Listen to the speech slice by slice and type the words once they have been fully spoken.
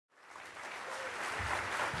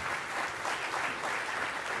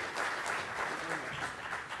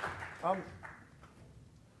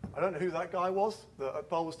I don't know who that guy was that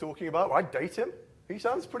Paul was talking about. I'd date him. He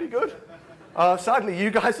sounds pretty good. Sadly, you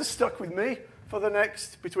guys are stuck with me for the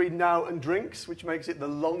next, between now and drinks, which makes it the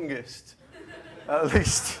longest. At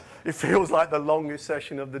least it feels like the longest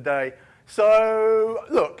session of the day. So,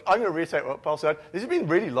 look, I'm going to reiterate what Paul said. This has been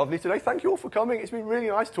really lovely today. Thank you all for coming. It's been really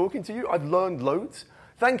nice talking to you. I've learned loads.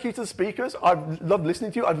 Thank you to the speakers. I've loved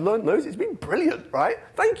listening to you. I've learned loads. It's been brilliant, right?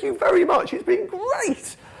 Thank you very much. It's been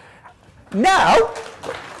great. Now,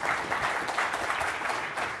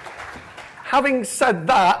 having said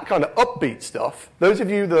that kind of upbeat stuff, those of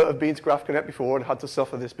you that have been to Graph Connect before and had to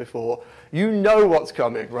suffer this before, you know what's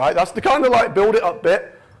coming, right? That's the kind of like build it up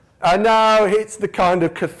bit. And now it's the kind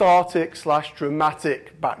of cathartic /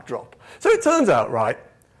 dramatic backdrop. So it turns out, right,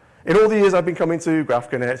 in all the years I've been coming to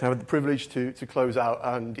Graph Connect, I had the privilege to close out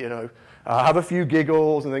and, you know, have a few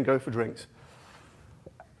giggles and then go for drinks.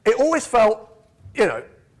 It always felt, you know,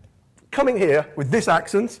 coming here with this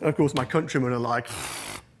accent, and of course my countrymen are like,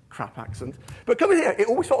 crap accent, but coming here, it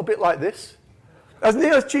always felt a bit like this. As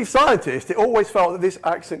Neo's chief scientist, it always felt that this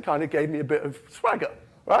accent kind of gave me a bit of swagger,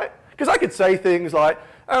 right? Because I could say things like,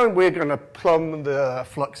 and we're going to plumb the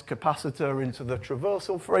flux capacitor into the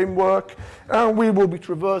traversal framework, and we will be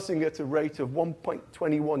traversing at a rate of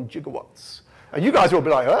 1.21 gigawatts. And you guys will be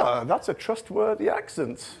like, oh, that's a trustworthy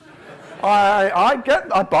accent. I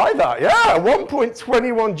buy that. Yeah,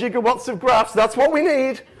 1.21 gigawatts of graphs, that's what we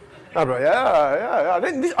need. I'm like, yeah.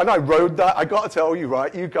 And I rode that. I got to tell you,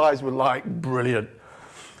 right, you guys were like, brilliant.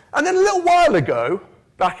 And then a little while ago,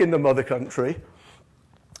 back in the mother country,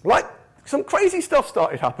 like, some crazy stuff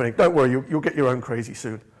started happening. Don't worry, you'll get your own crazy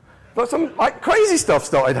soon. But some like crazy stuff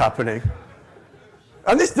started happening.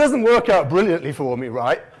 And this doesn't work out brilliantly for me,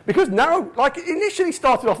 right? Because now, like, it initially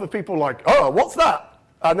started off with people like, oh, what's that?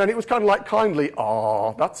 And then it was kind of like kindly,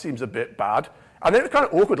 oh, that seems a bit bad. And then it was kind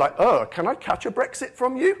of awkward, like, oh, can I catch a Brexit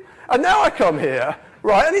from you? And now I come here,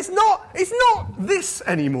 right, and it's not this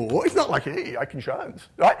anymore. It's not like, hey, I can shout,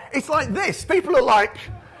 right? It's like this. People are like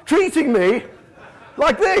treating me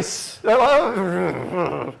like this. They're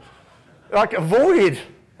like avoid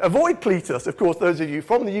Cletus. Of course, those of you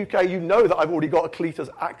from the UK, you know that I've already got a Cletus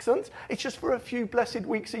accent. It's just for a few blessed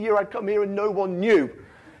weeks a year I'd come here and no one knew.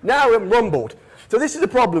 Now I'm rumbled. So this is a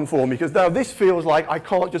problem for me, because now this feels like I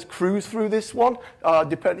can't just cruise through this one,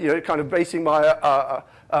 kind of basing my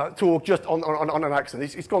talk just on an accent.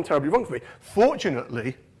 It's gone terribly wrong for me.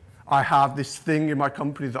 Fortunately, I have this thing in my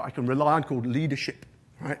company that I can rely on called leadership,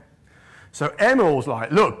 right? So Emil's like,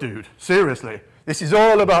 look, dude, seriously, this is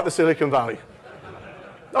all about the Silicon Valley.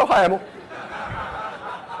 Oh, hi, Emil.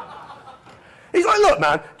 He's like, look,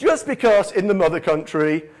 man, just because in the mother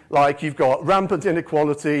country, like you've got rampant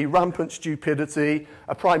inequality, rampant stupidity,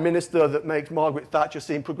 a prime minister that makes Margaret Thatcher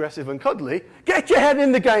seem progressive and cuddly, get your head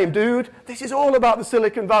in the game, dude. This is all about the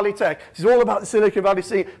Silicon Valley tech. This is all about the Silicon Valley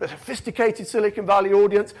scene, the sophisticated Silicon Valley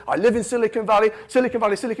audience. I live in Silicon Valley, Silicon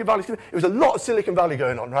Valley, Silicon Valley. It was a lot of Silicon Valley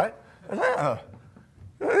going on, right? I was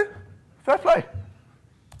like, fair play.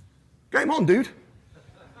 Game on, dude.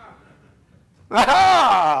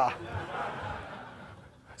 Aha!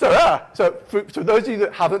 So for those of you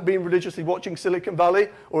that haven't been religiously watching Silicon Valley,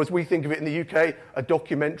 or as we think of it in the UK, a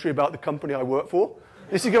documentary about the company I work for,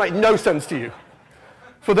 this is going to make no sense to you.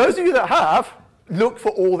 For those of you that have, look for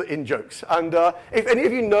all the in-jokes. And if any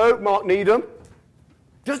of you know Mark Needham,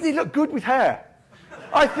 doesn't he look good with hair?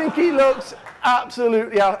 I think he looks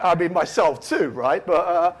absolutely, I mean myself too, right?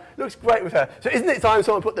 But looks great with hair. So isn't it time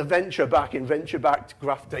someone put the venture back in venture-backed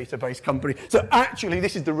graph database company? So actually,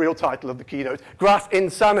 this is the real title of the keynote, Graph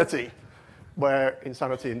Insanity, where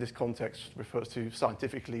insanity in this context refers to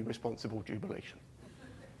scientifically responsible jubilation.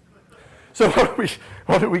 So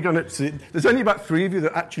what are we going to see? There's only about 3 of you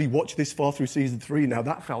that actually watched this far through season 3. Now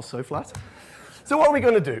that fell so flat. So what are we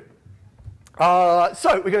going to do?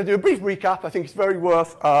 So we're going to do a brief recap. I think it's very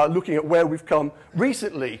worth looking at where we've come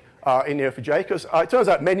recently in Neo4j, because it turns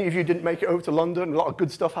out many of you didn't make it over to London. A lot of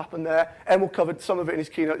good stuff happened there. Emil covered some of it in his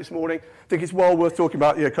keynote this morning. I think it's well worth talking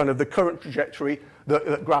about kind of the current trajectory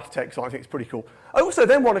that graph tech's on. I think it's pretty cool. I also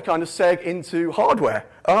then want to kind of seg into hardware.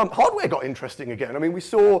 Hardware got interesting again. I mean, we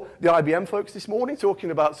saw the IBM folks this morning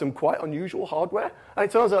talking about some quite unusual hardware. And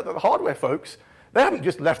it turns out that the hardware folks, they haven't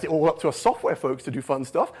just left it all up to us software folks to do fun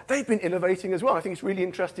stuff. They've been innovating as well. I think it's really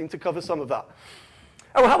interesting to cover some of that.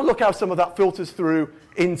 And we'll have a look how some of that filters through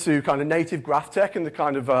into kind of native graph tech and the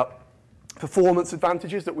kind of performance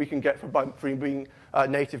advantages that we can get from being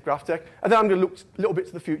native graph tech. And then I'm going to look a little bit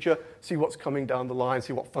to the future, see what's coming down the line,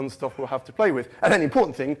 see what fun stuff we'll have to play with. And then the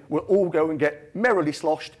important thing, we'll all go and get merrily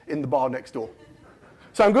sloshed in the bar next door.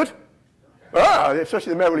 Sound good?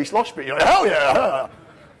 Especially the merrily sloshed bit. You're like, hell yeah!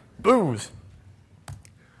 booze.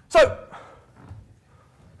 So,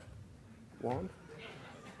 one.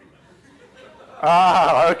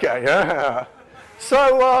 Okay, yeah.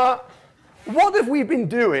 So, what have we been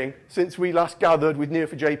doing since we last gathered with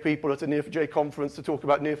Neo4j people at a Neo4j conference to talk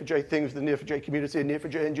about Neo4j things, the Neo4j community, and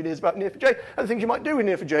Neo4j engineers about Neo4j, and the things you might do with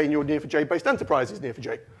Neo4j in your Neo4j-based enterprises,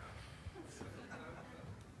 Neo4j?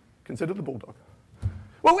 Consider the bulldog.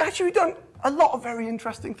 Well, actually, we've done a lot of very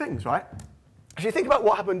interesting things, right? If you think about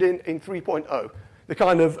what happened in 3.0, the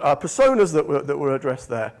kind of personas that were addressed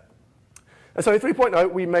there. And so in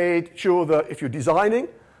 3.0, we made sure that if you're designing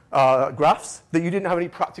graphs, that you didn't have any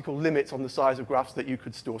practical limits on the size of graphs that you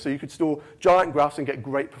could store. So you could store giant graphs and get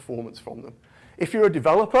great performance from them. If you're a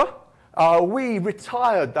developer, we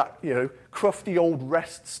retired that crufty old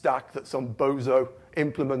REST stack that some bozo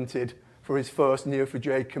implemented for his first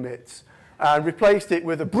Neo4j commits and replaced it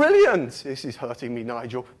with a brilliant, this is hurting me,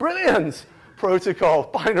 Nigel, brilliant protocol,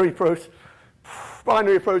 binary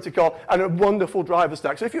protocol, and a wonderful driver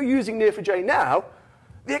stack. So if you're using Neo4j now,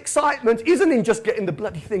 the excitement isn't in just getting the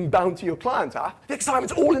bloody thing bound to your client app. The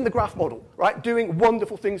excitement's all in the graph model, right? Doing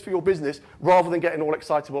wonderful things for your business rather than getting all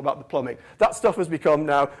excitable about the plumbing. That stuff has become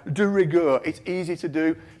now de rigueur. It's easy to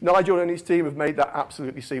do. Nigel and his team have made that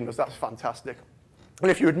absolutely seamless. That's fantastic. And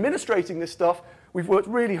if you're administrating this stuff, we've worked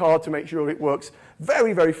really hard to make sure it works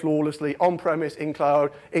very, very flawlessly, on-premise, in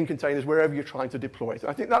cloud, in containers, wherever you're trying to deploy it.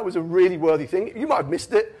 I think that was a really worthy thing. You might have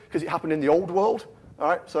missed it because it happened in the old world. All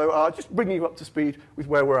right, so just bringing you up to speed with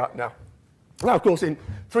where we're at now. Now, of course, in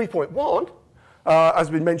 3.1, as has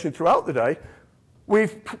been mentioned throughout the day,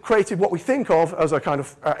 we've created what we think of as a kind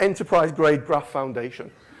of enterprise-grade graph foundation.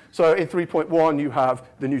 So in 3.1, you have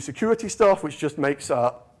the new security stuff, which just makes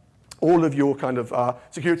all of your kind of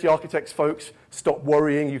security architects folks stop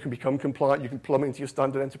worrying. You can become compliant. You can plumb into your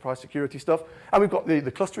standard enterprise security stuff. And we've got the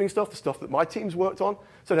clustering stuff, the stuff that my team's worked on.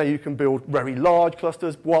 So now you can build very large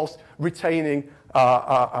clusters whilst retaining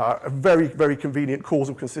a very, very convenient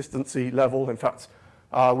causal consistency level. In fact,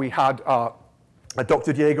 we had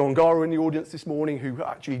Dr. Diego Ongaro in the audience this morning who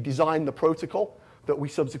actually designed the protocol that we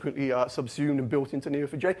subsequently subsumed and built into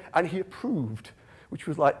Neo4j. And he approved, which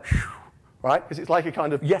was like, whew, right? Because it's like a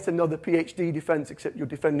kind of yet another PhD defense, except you're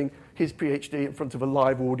defending his PhD in front of a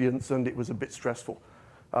live audience, and it was a bit stressful.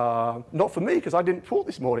 Not for me, because I didn't talk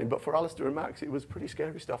this morning, but for Alistair and Max, it was pretty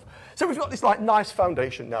scary stuff. So we've got this like nice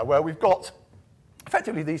foundation now where we've got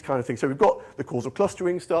effectively these kind of things. So we've got the causal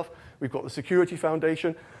clustering stuff, we've got the security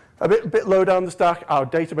foundation. A bit low down the stack, our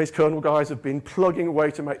database kernel guys have been plugging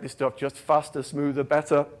away to make this stuff just faster, smoother,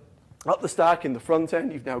 better. Up the stack in the front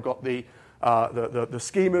end, you've now got the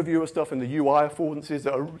schema viewer stuff and the UI affordances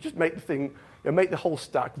that are, just make the thing, make the whole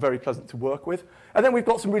stack very pleasant to work with. And then we've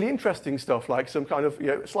got some really interesting stuff, like some kind of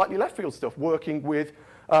slightly left field stuff, working with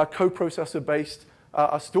coprocessor-based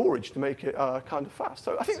storage to make it kind of fast.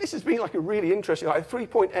 So I think this has been like a really interesting, like a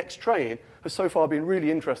 3.x train has so far been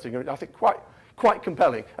really interesting, and I think quite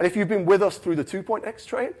compelling. And if you've been with us through the 2.x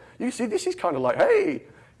train, you see this is kind of like, hey,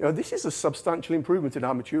 this is a substantial improvement in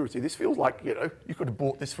our maturity. This feels like, you could have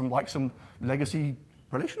bought this from like some legacy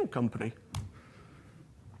relational company.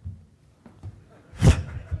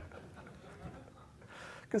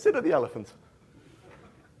 Consider the elephant.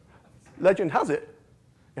 Legend has it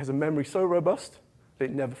has a memory so robust that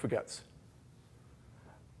it never forgets.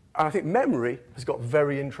 And I think memory has got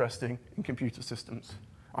very interesting in computer systems.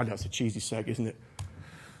 I know it's a cheesy seg, isn't it?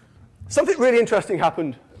 Something really interesting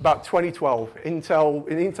happened about 2012. In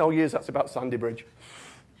Intel years, that's about Sandy Bridge.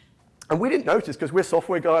 And we didn't notice because we're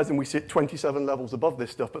software guys and we sit 27 levels above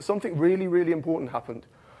this stuff, but something really, really important happened.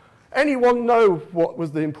 Anyone know what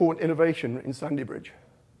was the important innovation in Sandy Bridge?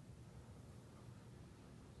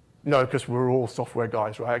 No, because we're all software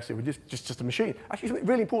guys, right? Actually, we're just a machine. Actually, something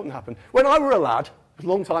really important happened. When I were a lad, it was a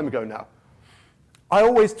long time ago now, I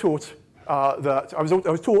always taught that I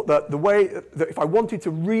was taught that the way that if I wanted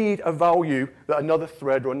to read a value that another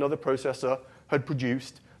thread or another processor had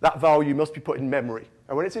produced, that value must be put in memory.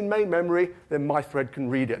 And when it's in main memory, then my thread can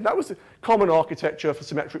read it. And that was a common architecture for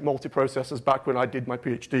symmetric multiprocessors back when I did my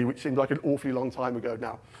PhD, which seemed like an awfully long time ago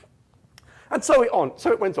now. And so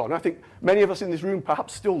it went on. I think many of us in this room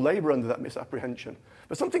perhaps still labor under that misapprehension.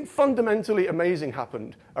 But something fundamentally amazing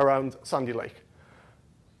happened around Sandy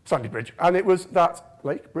Bridge. And it was that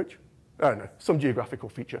lake, bridge? I don't know, some geographical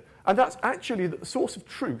feature. And that's actually that the source of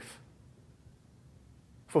truth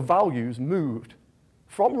for values moved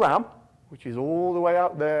from RAM, which is all the way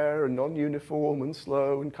out there and non-uniform and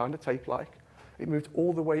slow and kind of tape-like. It moved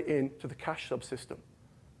all the way in to the cache subsystem.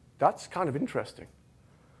 That's kind of interesting,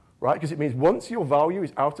 right? Because it means once your value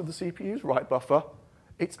is out of the CPU's write buffer,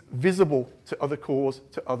 it's visible to other cores,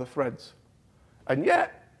 to other threads. And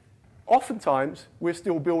yet, oftentimes we're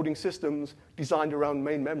still building systems designed around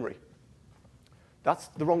main memory. That's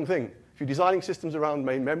the wrong thing. If you're designing systems around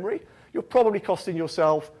main memory, you're probably costing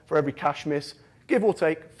yourself, for every cache miss, give or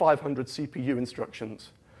take 500 CPU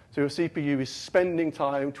instructions. So your CPU is spending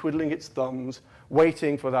time twiddling its thumbs,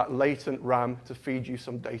 waiting for that latent RAM to feed you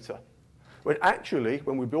some data. When actually,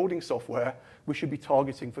 when we're building software, we should be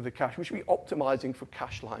targeting for the cache. We should be optimizing for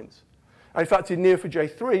cache lines. And in fact, in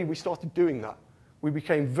Neo4j 3, we started doing that. We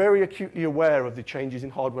became very acutely aware of the changes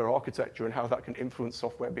in hardware architecture and how that can influence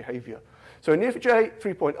software behavior. So in Neo4j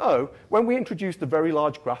 3.0, when we introduced the very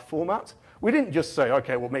large graph format, we didn't just say,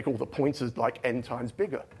 okay, we'll make all the pointers like n times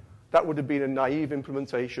bigger. That would have been a naive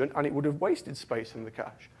implementation, and it would have wasted space in the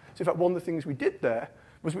cache. So in fact, one of the things we did there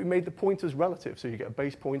was we made the pointers relative, so you get a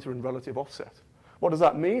base pointer and relative offset. What does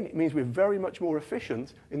that mean? It means we're very much more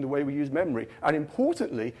efficient in the way we use memory. And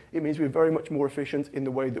importantly, it means we're very much more efficient in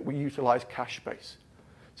the way that we utilize cache space.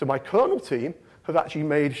 So my kernel team have actually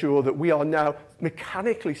made sure that we are now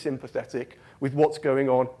mechanically sympathetic with what's going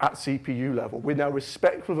on at CPU level. We're now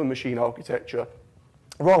respectful of a machine architecture,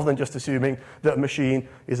 rather than just assuming that a machine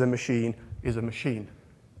is a machine is a machine.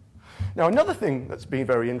 Now, another thing that's been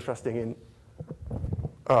very interesting in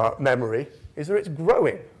memory is that it's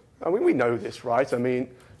growing. I mean, we know this, right? I mean,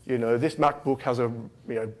 you know, this MacBook has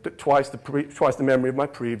twice the memory of my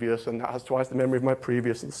previous, and that has twice the memory of my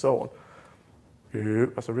previous, and so on.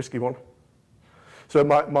 Ew, that's a risky one. So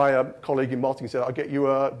my colleague in marketing said, I'll get you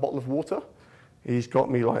a bottle of water. He's got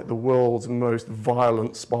me like the world's most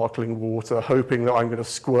violent sparkling water, hoping that I'm going to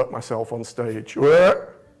squirt myself on stage.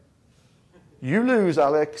 You lose,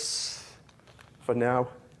 Alex, for now.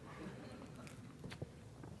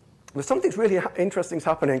 There's something really interesting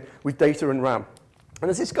happening with data and RAM. And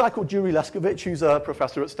there's this guy called Yuri Leskovich, who's a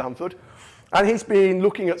professor at Stanford. And he's been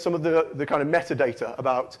looking at some of the kind of metadata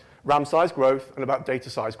about RAM size growth and about data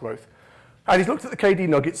size growth. And he's looked at the KD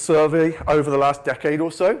Nuggets survey over the last decade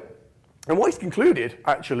or so. And what he's concluded,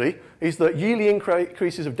 actually, is that yearly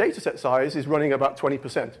increases of dataset size is running about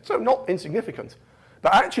 20%. So not insignificant.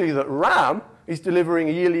 But actually that RAM is delivering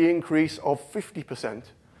a yearly increase of 50%.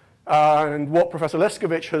 And what Professor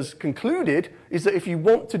Leskovich has concluded is that if you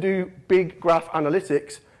want to do big graph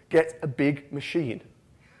analytics, get a big machine.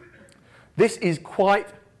 This is quite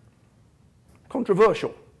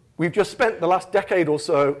controversial. We've just spent the last decade or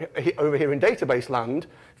so over here in database land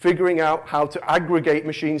figuring out how to aggregate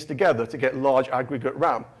machines together to get large aggregate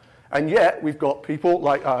RAM. And yet we've got people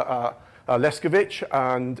like Leskovich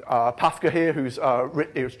and Pafka here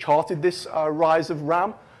who's charted this rise of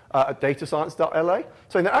RAM at datascience.la,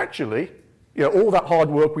 saying that actually, you know, all that hard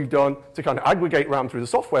work we've done to kind of aggregate RAM through the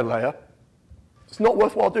software layer, it's not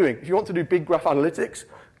worthwhile doing. If you want to do big graph analytics,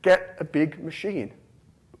 get a big machine.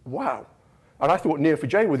 Wow. And I thought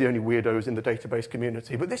Neo4j were the only weirdos in the database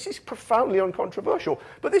community, but this is profoundly uncontroversial.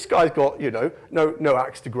 But this guy's got, you know, no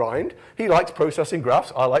axe to grind. He likes processing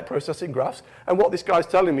graphs. I like processing graphs. And what this guy's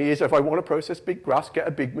telling me is if I want to process big graphs, get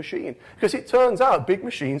a big machine. Because it turns out big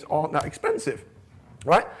machines aren't that expensive,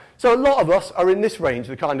 right? So a lot of us are in this range,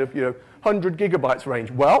 the kind of, 100 gigabytes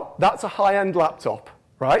range. Well, that's a high-end laptop,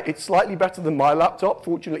 right? It's slightly better than my laptop.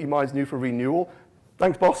 Fortunately, mine's due for renewal.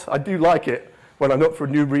 Thanks, boss. I do like it. When I'm up for a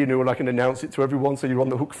new renewal, I can announce it to everyone so you're on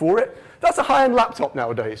the hook for it. That's a high-end laptop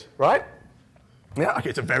nowadays, right? Yeah, okay,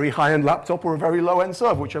 it's a very high-end laptop or a very low-end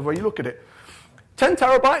server, whichever way you look at it. 10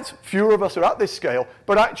 terabytes, fewer of us are at this scale,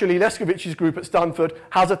 but actually Leskovich's group at Stanford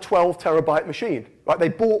has a 12 terabyte machine, right? They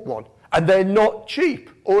bought one, and they're not cheap,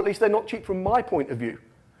 or at least they're not cheap from my point of view.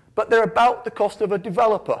 But they're about the cost of a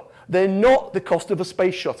developer. They're not the cost of a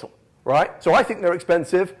space shuttle, right? So I think they're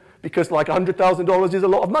expensive, because like $100,000 is a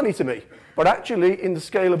lot of money to me. But actually, in the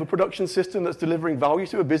scale of a production system that's delivering value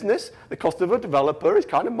to a business, the cost of a developer is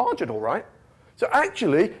kind of marginal, right? So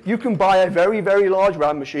actually, you can buy a very, very large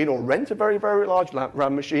RAM machine or rent a very, very large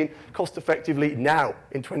RAM machine cost effectively now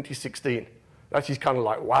in 2016. That is kind of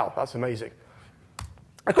like, wow, that's amazing.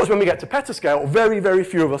 Of course, when we get to petascale, very, very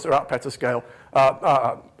few of us are at petascale.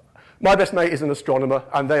 My best mate is an astronomer,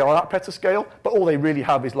 and they are at petascale, but all they really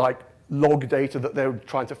have is like log data that they're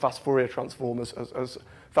trying to fast Fourier transform as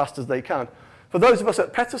fast as they can. For those of us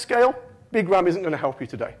at petascale, big RAM isn't going to help you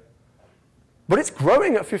today. But it's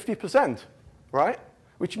growing at 50%, right?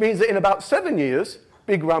 Which means that in about 7 years,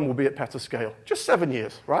 big RAM will be at petascale. Just 7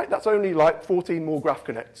 years, right? That's only like 14 more graph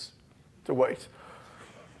connects to wait.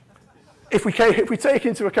 If we take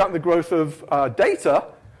into account the growth of data,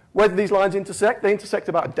 whether these lines intersect, they intersect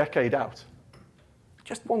about a decade out.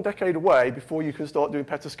 Just 1 decade away before you can start doing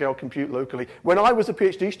petascale compute locally. When I was a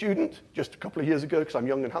PhD student, just a couple of years ago, because I'm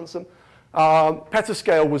young and handsome,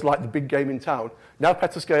 petascale was like the big game in town. Now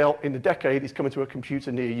petascale in a decade is coming to a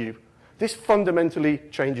computer near you. This fundamentally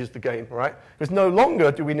changes the game, right? Because no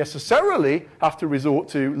longer do we necessarily have to resort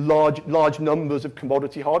to large numbers of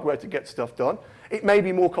commodity hardware to get stuff done. It may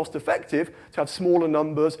be more cost effective to have smaller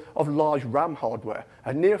numbers of large RAM hardware.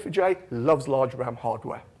 And Neo4j loves large RAM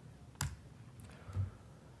hardware.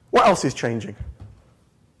 What else is changing?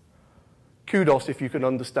 Kudos if you can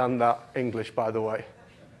understand that English, by the way.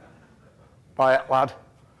 Buy it, lad.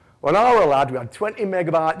 When I was a lad, we had 20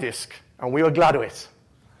 megabyte disk, and we were glad of it.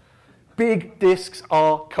 Big disks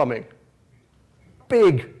are coming.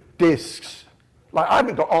 Big disks. Like, I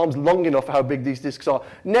haven't got arms long enough for how big these disks are.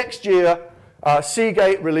 Next year,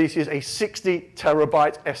 Seagate releases a 60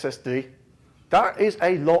 terabyte SSD. That is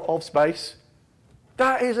a lot of space.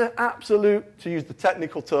 That is an absolute, to use the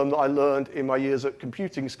technical term that I learned in my years at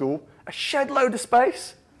computing school, a shed load of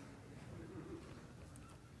space.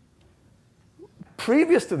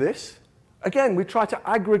 Previous to this, again, we try to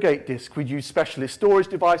aggregate disk. We'd use specialist storage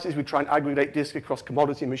devices. We'd try and aggregate disk across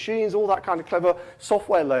commodity machines, all that kind of clever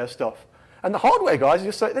software layer stuff. And the hardware guys,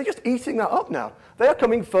 they're just eating that up now. They are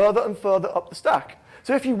coming further and further up the stack.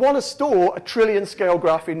 So if you want to store a trillion scale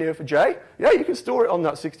graph in Neo4j, yeah, you can store it on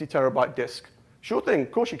that 60 terabyte disk. Sure thing,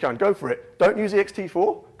 of course you can, go for it. Don't use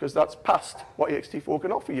ext4, because that's past what ext4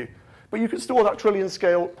 can offer you. But you can store that trillion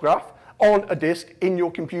scale graph on a disk in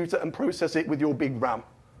your computer and process it with your big RAM.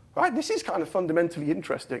 Right? This is kind of fundamentally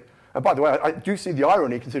interesting. And by the way, I do see the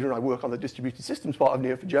irony considering I work on the distributed systems part of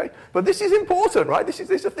Neo4j, but this is important, right?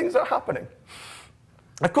 These are things that are happening.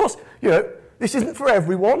 Of course, this isn't for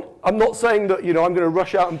everyone. I'm not saying that, I'm going to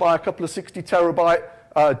rush out and buy a couple of 60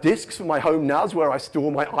 terabyte disks for my home NAS where I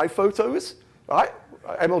store my iPhotos, right?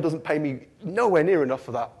 ML doesn't pay me nowhere near enough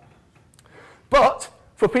for that. But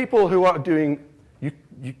for people who are doing,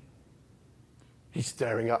 he's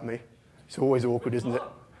staring at me. It's always awkward, isn't it?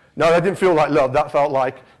 No, that didn't feel like love. That felt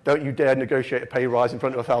like, don't you dare negotiate a pay rise in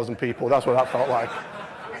front of 1,000 people. That's what that felt like.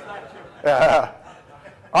 Yeah.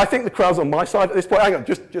 I think the crowd's on my side at this point. Hang on,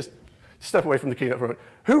 just step away from the keynote for a moment.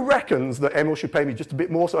 Who reckons that Emil should pay me just a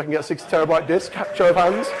bit more so I can get a 60 terabyte disk? Show of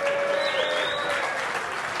hands.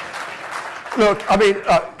 Look, I mean,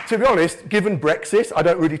 to be honest, given Brexit, I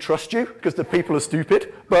don't really trust you because the people are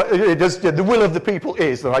stupid. But the will of the people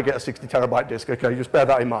is that I get a 60 terabyte disk. Okay, just bear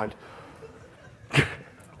that in mind.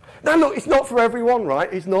 Now, look, it's not for everyone, right?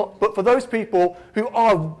 It's not. But for those people who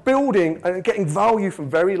are building and getting value from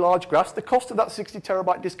very large graphs, the cost of that 60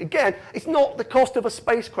 terabyte disk, again, it's not the cost of a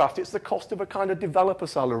spacecraft. It's the cost of a kind of developer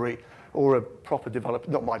salary or a proper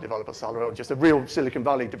developer, not my developer salary, or just a real Silicon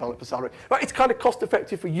Valley developer salary. Right? It's kind of cost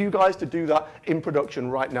effective for you guys to do that in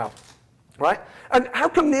production right now. Right? And how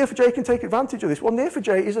come Neo4j can take advantage of this? Well,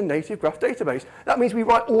 Neo4j is a native graph database. That means we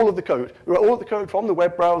write all of the code. We write all of the code from the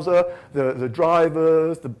web browser, the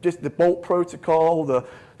drivers, the Bolt protocol,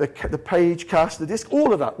 the page cache, the disk,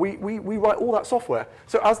 all of that. We write all that software.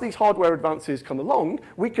 So as these hardware advances come along,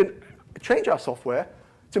 we can change our software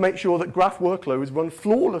to make sure that graph workloads run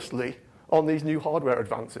flawlessly on these new hardware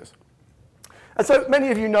advances. And so many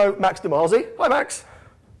of you know Max Damasio. Hi, Max.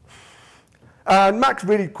 And Max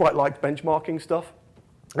really quite liked benchmarking stuff.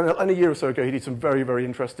 And a year or so ago, he did some very, very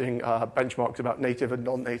interesting benchmarks about native and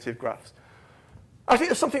non-native graphs. I think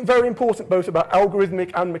there's something very important both about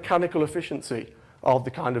algorithmic and mechanical efficiency of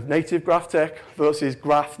the kind of native graph tech versus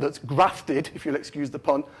graph that's grafted, if you'll excuse the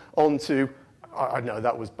pun, onto, I know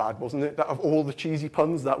that was bad, wasn't it? That of all the cheesy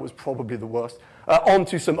puns, that was probably the worst,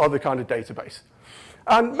 onto some other kind of database.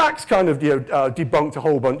 And Max kind of debunked a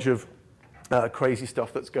whole bunch of crazy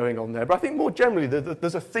stuff that's going on there. But I think more generally,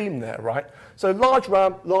 there's a theme there, right? So large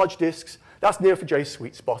RAM, large disks, that's Neo4j's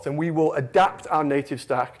sweet spot, and we will adapt our native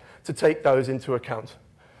stack to take those into account.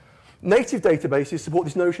 Native databases support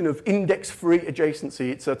this notion of index-free adjacency.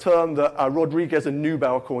 It's a term that Rodriguez and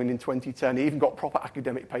Neubauer coined in 2010. He even got proper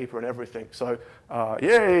academic paper and everything. So,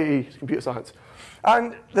 yay, computer science.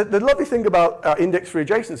 And the lovely thing about index-free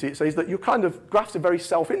adjacency, it says that your kind of graphs are very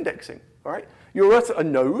self-indexing, right? You're at a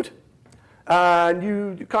node, and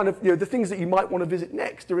you kind of, the things that you might want to visit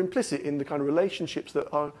next are implicit in the kind of relationships that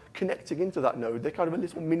are connecting into that node. They're kind of a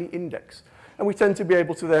little mini index. And we tend to be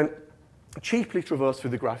able to then cheaply traverse through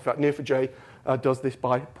the graph. In fact, Neo4j does this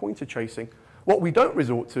by pointer chasing. What we don't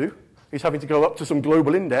resort to is having to go up to some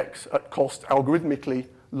global index at cost algorithmically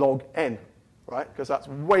log n, right? Because that's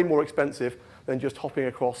way more expensive than just hopping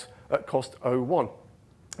across at cost 0.1.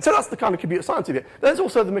 So that's the kind of computer science of it. There's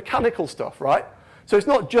also the mechanical stuff, right? So it's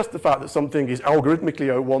not just the fact that something is algorithmically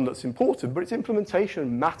 0.1 that's important, but its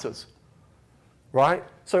implementation matters, right?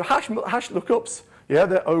 So hash lookups, yeah,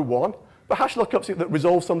 they're 0.1, but hash lookups that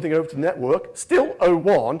resolve something over to the network, still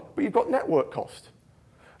 0.1, but you've got network cost.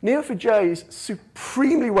 Neo4j is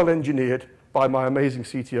supremely well engineered by my amazing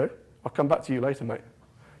CTO, I'll come back to you later, mate.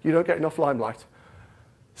 You don't get enough limelight.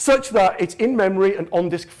 Such that it's in memory and on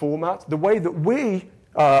disk format. The way that we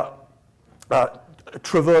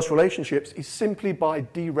traverse relationships is simply by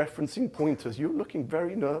dereferencing pointers. You're looking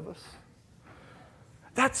very nervous.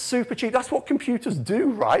 That's super cheap. That's what computers do,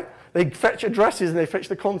 right? They fetch addresses and they fetch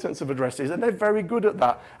the contents of addresses, and they're very good at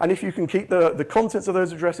that. And if you can keep the contents of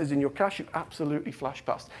those addresses in your cache, you absolutely flash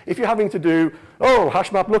past. If you're having to do,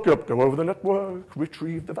 hash map lookup, go over the network,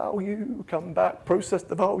 retrieve the value, come back, process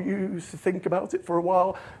the values, think about it for a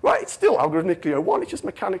while, right? It's still algorithmically O1. It's just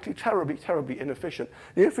mechanically terribly, terribly inefficient.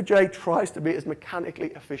 Neo4j tries to be as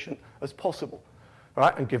mechanically efficient as possible.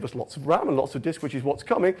 Right, and give us lots of RAM and lots of disk, which is what's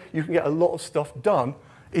coming. You can get a lot of stuff done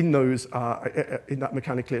in those in that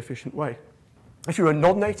mechanically efficient way. If you're a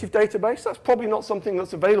non-native database, that's probably not something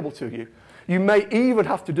that's available to you. You may even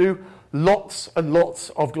have to do lots and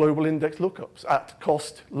lots of global index lookups at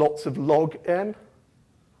cost lots of log n.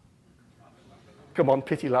 Come on,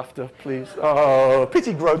 pity laughter, please. Oh,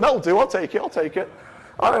 pity groan. That'll do. I'll take it. I'll take it.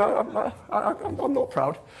 I'm not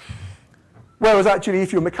proud. Whereas actually,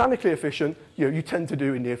 if you're mechanically efficient, you tend to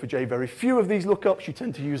do in Neo4j very few of these lookups. You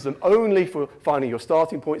tend to use them only for finding your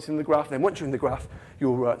starting points in the graph. Then once you're in the graph,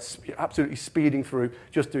 you're absolutely speeding through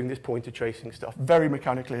just doing this pointer chasing stuff. Very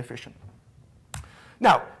mechanically efficient.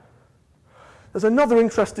 Now, there's another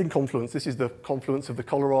interesting confluence. This is the confluence of the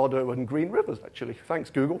Colorado and Green Rivers, actually.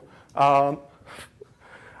 Thanks, Google. And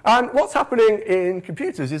what's happening in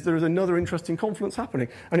computers is there is another interesting confluence happening.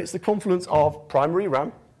 And it's the confluence of primary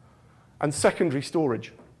RAM and secondary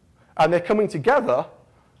storage. And they're coming together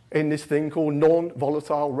in this thing called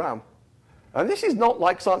non-volatile RAM. And this is not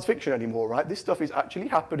like science fiction anymore, right? This stuff is actually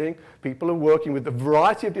happening. People are working with a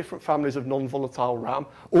variety of different families of non-volatile RAM,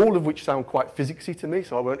 all of which sound quite physicsy to me,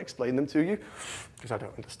 so I won't explain them to you, because I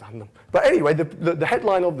don't understand them. But anyway, the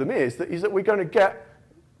headline of them is that we're going to get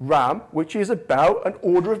RAM, which is about an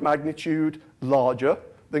order of magnitude larger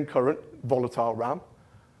than current volatile RAM,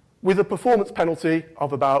 with a performance penalty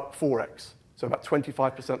of about 4x, so about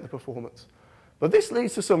 25% the performance. But this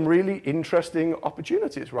leads to some really interesting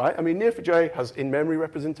opportunities, right? I mean, Neo4j has in-memory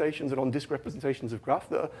representations and on-disk representations of graph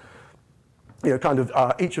that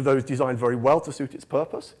are, each of those designed very well to suit its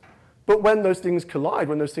purpose. But when those things collide,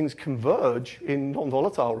 when those things converge in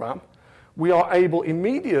non-volatile RAM, we are able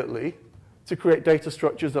immediately to create data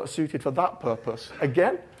structures that are suited for that purpose.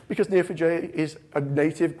 Again, because Neo4j is a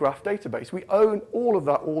native graph database. We own all of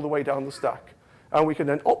that all the way down the stack. And we can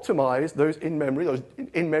then optimize those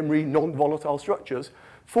in-memory non-volatile structures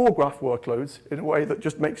for graph workloads in a way that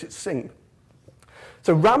just makes it sing.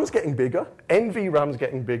 So RAM's getting bigger, NVRAM's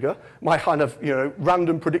getting bigger. My kind of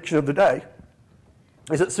random prediction of the day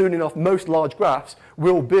is that soon enough, most large graphs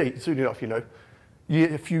will be, soon enough,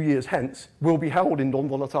 a few years hence, will be held in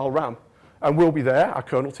non-volatile RAM. And we'll be there, our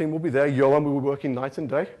kernel team will be there, Johan will be working night and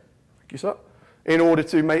day, thank you, sir, in order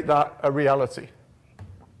to make that a reality.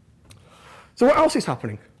 So what else is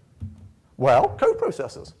happening? Well,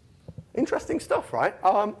 coprocessors. Interesting stuff, right?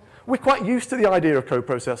 We're quite used to the idea of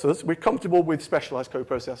coprocessors. We're comfortable with specialized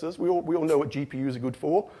coprocessors. We all know what GPUs are good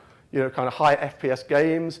for, kind of high FPS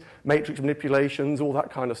games, matrix manipulations, all that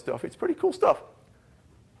kind of stuff. It's pretty cool stuff.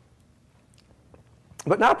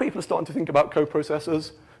 But now people are starting to think about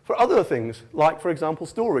coprocessors for other things, like, for example,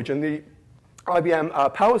 storage. And the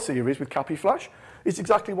IBM Power series with Cappy Flash is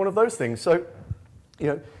exactly one of those things. So,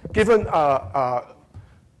 given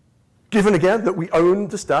again that we own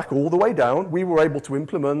the stack all the way down, we were able to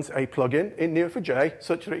implement a plugin in Neo4j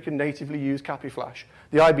such that it can natively use Cappy Flash.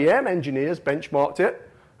 The IBM engineers benchmarked it,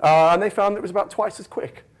 and they found that it was about twice as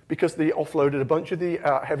quick because they offloaded a bunch of the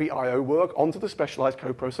heavy I/O work onto the specialized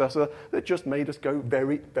coprocessor that just made us go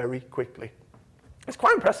very, very quickly. It's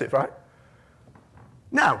quite impressive, right?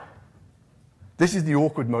 Now, this is the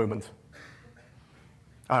awkward moment.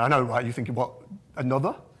 I know, right? You're thinking, what,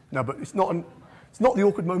 another? No, but it's not the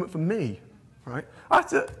awkward moment for me, right?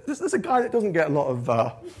 There's a guy that doesn't get a lot of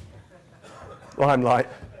limelight.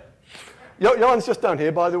 Johan's just down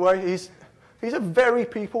here, by the way. He's a very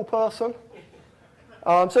people person.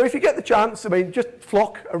 So if you get the chance, just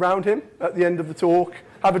flock around him at the end of the talk,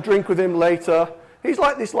 have a drink with him later. He's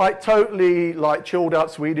like this totally chilled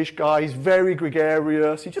out Swedish guy. He's very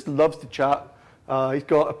gregarious. He just loves to chat. He's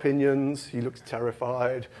got opinions. He looks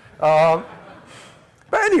terrified. But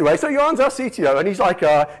anyway, so Johan's our CTO, and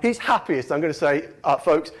he's happiest, I'm going to say,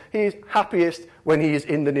 folks, he is happiest when he is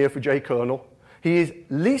in the Neo4j kernel. He is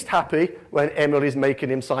least happy when Emil is making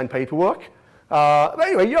him sign paperwork. But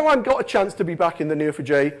anyway, Johan got a chance to be back in the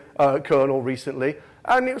Neo4j kernel recently,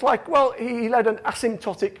 And it was like, well, he led an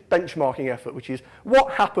asymptotic benchmarking effort, which is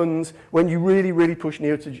what happens when you really, really push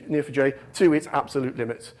Neo4j to its absolute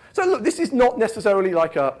limits. So look, this is not necessarily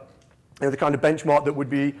like the kind of benchmark that would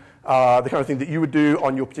be the kind of thing that you would do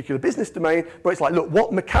on your particular business domain, but it's like, look,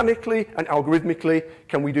 what mechanically and algorithmically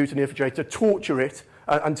can we do to Neo4j to torture it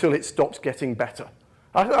until it stops getting better?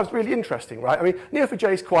 I thought that was really interesting, right? I mean,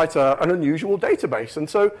 Neo4j is quite an unusual database, and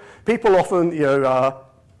so people often,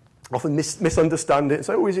 often misunderstand it and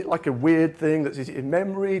say, oh, is it like a weird thing? Is it in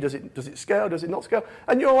memory? Does it scale? Does it not scale?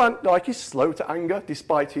 And Johan, like, he's slow to anger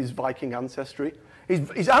despite his Viking ancestry.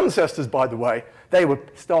 His ancestors, by the way, they were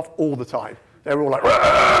stuff all the time. They were all like,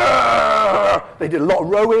 "Rah!" They did a lot of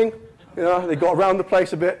rowing. They got around the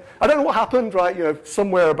place a bit. I don't know what happened, right?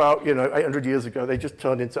 Somewhere about 800 years ago, they just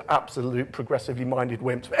turned into absolute progressively minded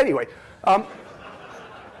wimps. But anyway,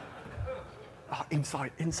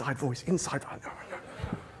 inside voice, inside.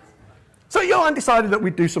 So Johan decided that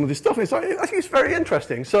we'd do some of this stuff, and I think it's very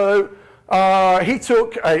interesting. So he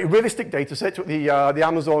took a realistic data set, took the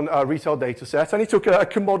Amazon retail data set, and he took a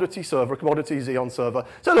commodity server, a commodity Xeon server.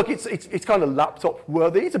 So look, it's kind of laptop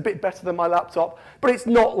worthy. It's a bit better than my laptop, but it's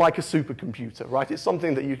not like a supercomputer, right? It's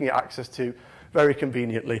something that you can get access to very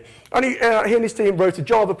conveniently. And he and his team wrote a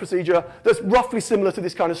Java procedure that's roughly similar to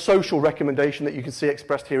this kind of social recommendation that you can see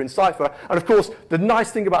expressed here in Cypher. And of course, the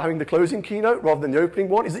nice thing about having the closing keynote rather than the opening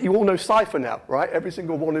one is that you all know Cypher now, right? Every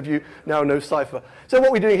single one of you now knows Cypher. So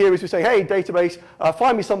what we're doing here is we're saying, hey, database,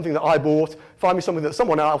 find me something that I bought, find me something that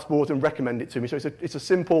someone else bought, and recommend it to me. So it's a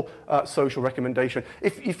simple social recommendation.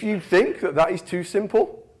 If you think that is too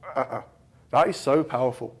simple, that is so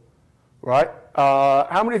powerful. Right?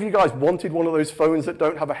 How many of you guys wanted one of those phones that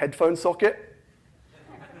don't have a headphone socket?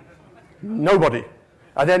 Nobody.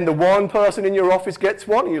 And then the one person in your office gets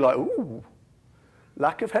one, and you're like, ooh,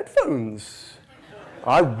 lack of headphones.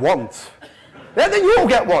 I want. And then you all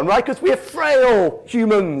get one, right? Because we are frail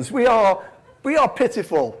humans. We are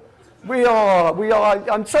pitiful.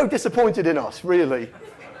 I'm so disappointed in us, really.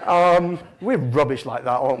 We're rubbish like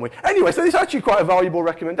that, aren't we? Anyway, so this is actually quite a valuable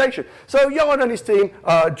recommendation. So Johan and his team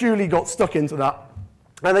duly got stuck into that,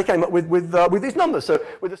 and they came up with these numbers. So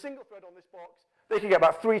with a single thread on this box, they could get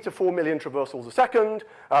about 3 to 4 million traversals a second.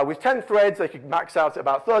 With 10 threads, they could max out at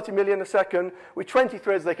about 30 million a second. With 20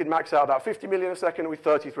 threads, they could max out about 50 million a second. And with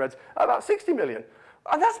 30 threads, about 60 million.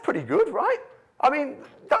 And that's pretty good, right? I mean,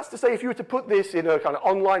 that's to say if you were to put this in a kind of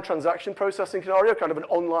online transaction processing scenario, kind of an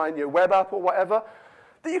online web app or whatever,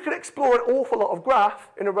 that you could explore an awful lot of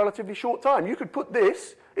graph in a relatively short time. You could put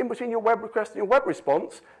this in between your web request and your web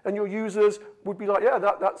response, and your users would be like, yeah,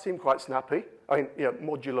 that seemed quite snappy. I mean,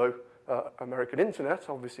 modulo American Internet,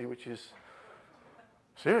 obviously, which is,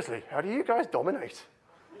 seriously, how do you guys dominate?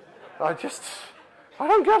 I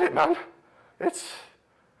don't get it, man. It's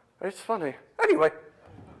funny. Anyway,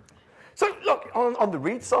 so look, on the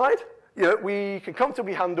read side, we can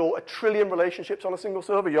comfortably handle 1 trillion relationships on a single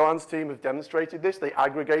server. Johan's team have demonstrated this. They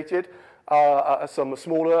aggregated some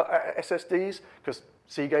smaller SSDs because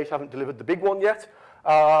Seagate haven't delivered the big one yet.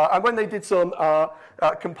 And when they did some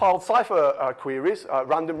compiled Cypher queries,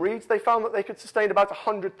 random reads, they found that they could sustain about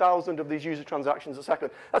 100,000 of these user transactions a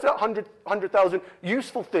second. That's about 100,000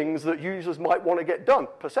 useful things that users might want to get done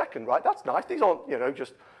per second, right? That's nice. These aren't,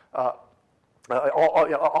 just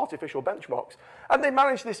artificial benchmarks. And they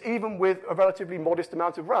managed this even with a relatively modest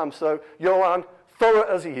amount of RAM. So Johan, thorough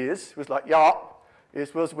as he is, was like, yeah,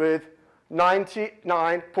 this was with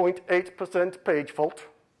 99.8% page fault.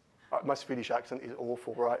 My Swedish accent is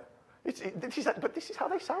awful, right? But this is how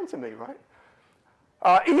they sound to me, right?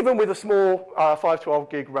 Even with a small 512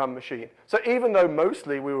 gig RAM machine. So even though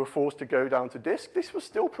mostly we were forced to go down to disk, this was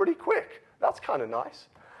still pretty quick. That's kind of nice.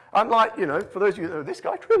 And like, for those of you that know this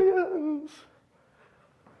guy, trillions.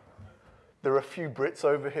 There are a few Brits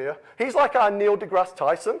over here. He's like our Neil deGrasse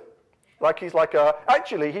Tyson.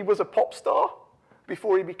 Actually, he was a pop star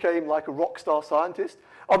before he became like a rock star scientist.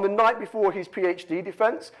 On the night before his PhD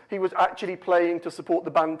defense, he was actually playing to support the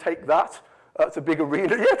band Take That. It's a big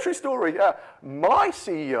arena. Yeah, true story, yeah. My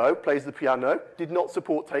CEO plays the piano, did not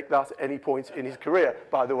support Take That at any point in his career,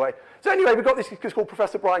 by the way. So anyway, we've got this guy called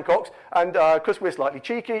Professor Brian Cox, and because we're slightly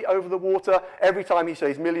cheeky over the water, every time he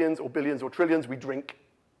says millions or billions or trillions, we drink.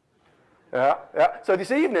 Yeah. So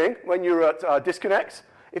this evening, when you're at Disconnect,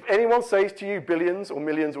 if anyone says to you billions or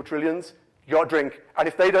millions or trillions, you got to drink. And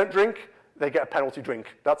if they don't drink, they get a penalty drink.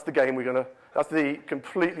 That's the game that's the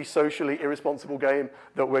completely socially irresponsible game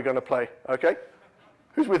that we're going to play, okay?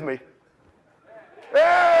 Who's with me?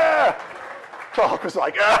 Yeah! Clark was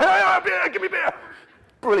like, beer, give me beer.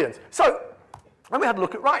 Brilliant. So And we had a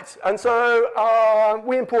look at writes. And so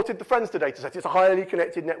we imported the Friends to data set. It's a highly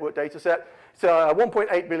connected network data set. It's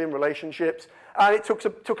 1.8 billion relationships. And it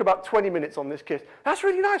took about 20 minutes on this kit. That's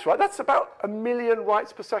really nice, right? That's about 1 million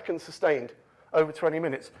writes per second sustained over 20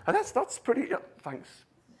 minutes. And that's pretty, yeah, thanks,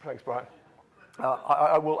 Brian.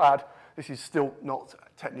 I will add, this is still not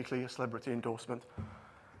technically a celebrity endorsement.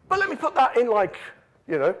 But let me put that in like,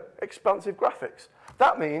 you know, expansive graphics.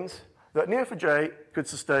 That means that Neo4j could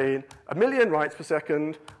sustain 1 million writes per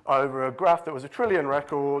second over a graph that was 1 trillion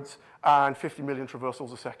records and 50 million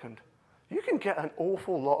traversals a second. You can get an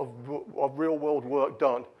awful lot of real-world work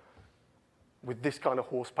done with this kind of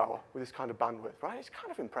horsepower, with this kind of bandwidth, right? It's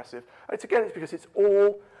kind of impressive. It's because it's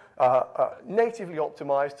all natively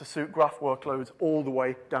optimized to suit graph workloads all the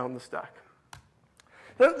way down the stack.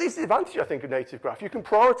 Now, this is the advantage, I think, of native graph. You can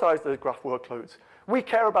prioritize those graph workloads. We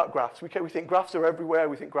care about graphs. We think graphs are everywhere.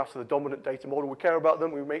 We think graphs are the dominant data model. We care about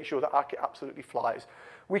them. We make sure that Arc absolutely flies.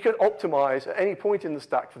 We can optimize at any point in the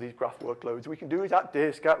stack for these graph workloads. We can do it at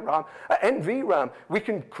disk, at RAM, at NVRAM. We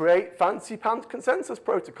can create fancy pants consensus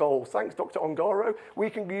protocols. Thanks, Dr. Ongaro.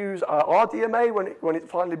 We can use RDMA when it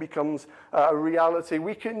finally becomes a reality.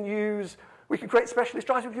 We can create specialist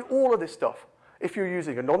drives. We can do all of this stuff. If you're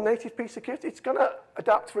using a non-native piece of kit, it's going to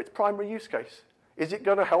adapt for its primary use case. Is it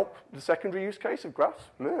going to help the secondary use case of graphs?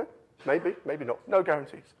 Maybe, maybe not. No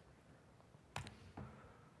guarantees.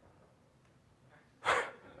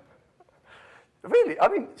 Really, I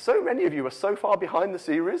mean, so many of you are so far behind the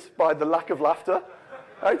series by the lack of laughter.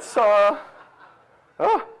 It's, I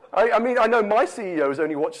mean, I know my CEO's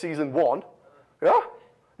only watched season 1. Yeah?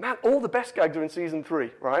 Man, all the best gags are in season 3,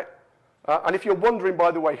 right? And if you're wondering,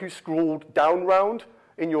 by the way, who scrawled down round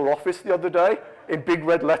in your office the other day in big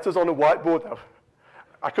red letters on a whiteboard,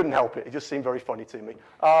 I couldn't help it. It just seemed very funny to me.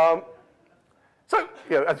 So,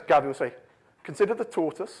 you know, as Gavin would say, consider the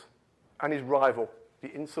tortoise and his rival,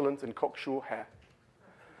 the insolent and cocksure hare.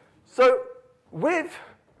 So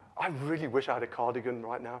I really wish I had a cardigan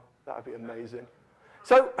right now. That would be amazing.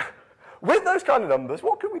 So with those kind of numbers,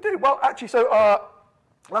 what could we do? Well, actually, so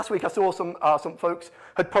last week I saw some folks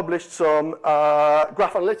had published some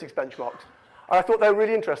graph analytics benchmarks. And I thought they were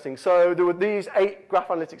really interesting. So there were these 8 graph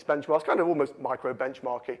analytics benchmarks, kind of almost micro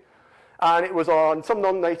benchmarking. And it was on some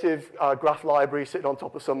non-native graph library sitting on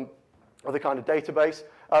top of some other kind of database.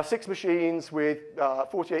 6 machines with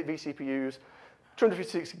 48 vCPUs,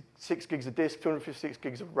 256 gigs of disk, 256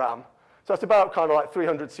 gigs of RAM. So that's about kind of like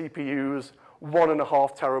 300 CPUs,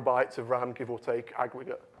 1.5 terabytes of RAM, give or take,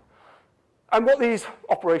 aggregate. And what these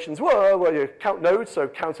operations were you count nodes, so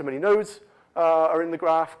count how many nodes are in the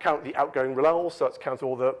graph, count the outgoing rels, so let's count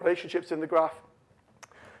all the relationships in the graph,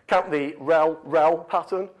 count the rel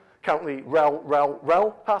pattern, count the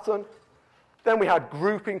rel pattern. Then we had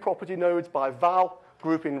grouping property nodes by val,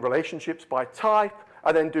 grouping relationships by type,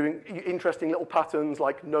 and then doing interesting little patterns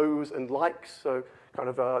like no's and likes, so kind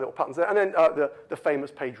of little patterns there, and then the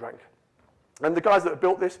famous page rank. And the guys that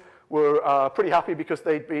built this were pretty happy because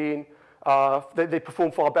they'd been they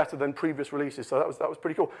performed far better than previous releases, so that was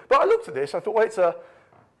pretty cool. But I looked at this, I thought, well, it's a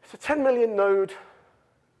 10 million node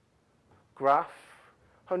graph,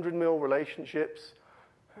 100 mil relationships.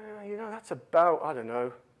 You know, that's about, I don't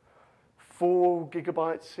know, 4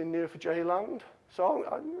 gigabytes in Neo4j land. So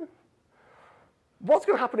what's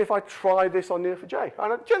going to happen if I try this on Neo4j?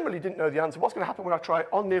 And I generally didn't know the answer. What's going to happen when I try it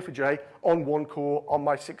on Neo4j on 1 core on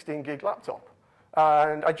my 16 gig laptop?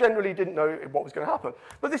 And I generally didn't know what was going to happen.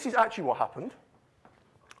 But this is actually what happened.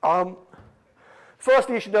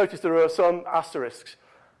 Firstly, you should notice there are some asterisks.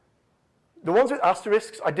 The ones with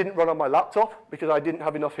asterisks I didn't run on my laptop because I didn't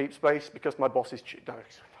have enough heap space because my boss is cheap. No.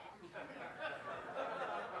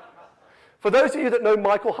 For those of you that know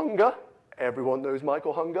Michael Hunger, everyone knows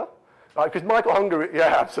Michael Hunger. Because Michael Hunger,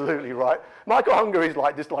 yeah, absolutely right. Michael Hunger is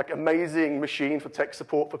like this amazing machine for tech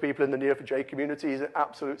support for people in the Neo4j community. He's an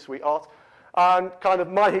absolute sweetheart. And kind of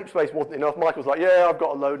my heap space wasn't enough. Michael's like, yeah, I've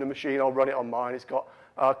got a loaner machine. I'll run it on mine. It's got,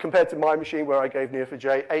 compared to my machine where I gave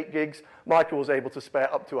Neo4j 8 gigs, Michael was able to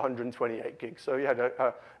spare up to 128 gigs. So he had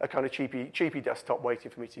a kind of cheapy desktop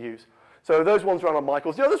waiting for me to use. So those ones ran on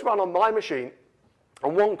Michael's. The others ran on my machine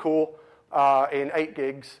on 1 core in 8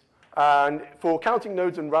 gigs. And for counting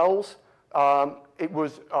nodes and rels, I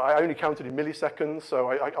only counted in milliseconds, so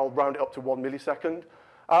I'll round it up to 1 millisecond.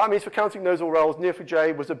 That means for counting nodes or rels,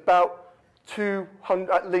 Neo4j was about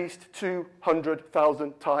at least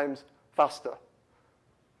 200,000 times faster.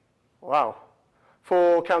 Wow.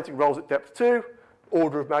 For counting rels at depth 2,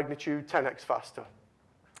 order of magnitude 10x faster.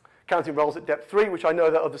 Counting rels at depth 3, which I know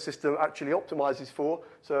that other system actually optimizes for,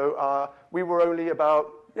 so we were only about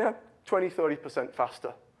 20-30%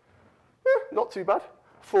 faster. Not too bad.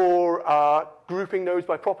 for grouping nodes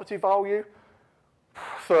by property value,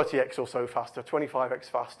 30x or so faster, 25x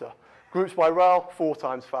faster. Groups by rel, 4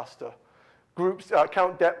 times faster. Groups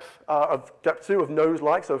count depth of depth 2 of nose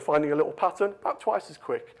like, so finding a little pattern, about twice as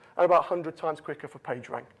quick, and about 100 times quicker for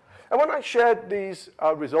PageRank. And when I shared these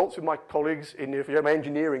results with my colleagues in Neo4j, my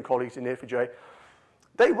engineering colleagues in Neo4j,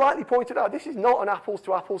 they rightly pointed out this is not an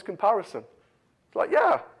apples-to-apples comparison. It's like,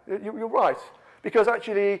 yeah, you're right. Because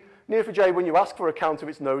actually, Neo4j, when you ask for a count of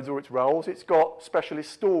its nodes or its rels, it's got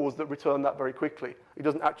specialist stores that return that very quickly. It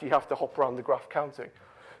doesn't actually have to hop around the graph counting.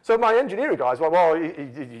 So my engineering guys were like, well,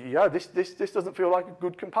 yeah, this doesn't feel like a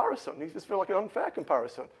good comparison. It just feels like an unfair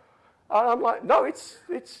comparison. And I'm like, no,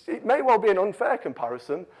 it may well be an unfair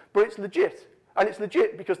comparison, but it's legit. And it's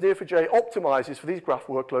legit because Neo4j optimizes for these graph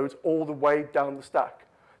workloads all the way down the stack.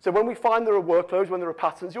 So when we find there are workloads, when there are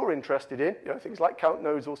patterns you're interested in, things like count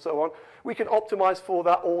nodes or so on, we can optimize for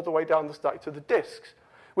that all the way down the stack to the disks.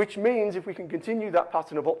 Which means if we can continue that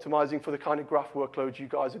pattern of optimizing for the kind of graph workloads you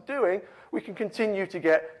guys are doing, we can continue to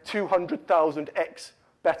get 200,000x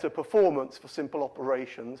better performance for simple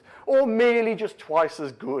operations, or merely just twice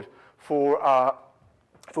as good for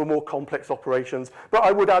more complex operations. But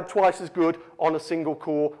I would add twice as good on a single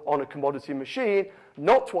core on a commodity machine,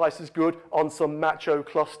 not twice as good on some macho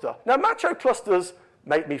cluster. Now, macho clusters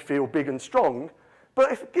make me feel big and strong, but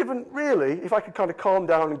if I could kind of calm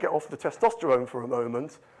down and get off the testosterone for a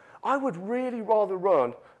moment, I would really rather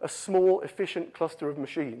run a small, efficient cluster of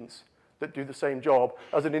machines that do the same job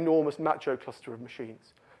as an enormous macho cluster of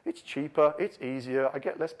machines. It's cheaper, it's easier, I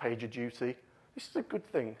get less pager duty. This is a good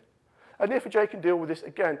thing. And Neo4j can deal with this,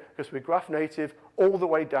 again, because we're graph native all the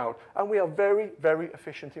way down. And we are very, very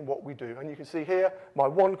efficient in what we do. And you can see here, my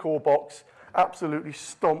 1-core box absolutely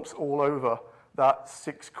stomps all over that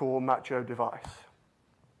 6-core macho device.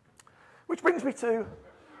 Which brings me to,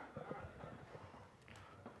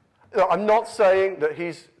 I'm not saying that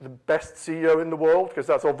he's the best CEO in the world, because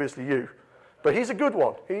that's obviously you. But he's a good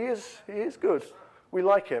one. He is good. We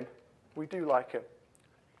like him. We do like him.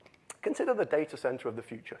 Consider the data center of the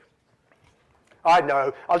future. I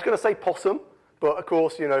know, I was going to say possum, but of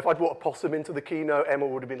course, if I'd brought a possum into the keynote, Emma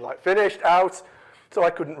would have been like, finished, out, so I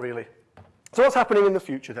couldn't really. So what's happening in the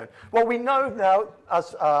future then? Well, we know now,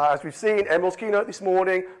 as we've seen, Emil's keynote this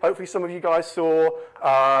morning, hopefully some of you guys saw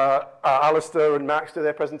Alistair and Max do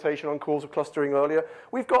their presentation on causal clustering earlier.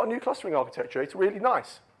 We've got a new clustering architecture. It's really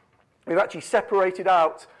nice. We've actually separated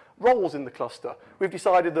out roles in the cluster. We've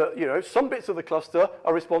decided that some bits of the cluster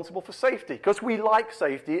are responsible for safety, because we like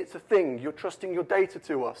safety. It's a thing. You're trusting your data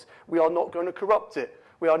to us. We are not going to corrupt it.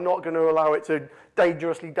 We are not going to allow it to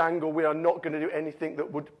dangerously dangle. We are not going to do anything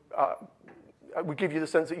that would give you the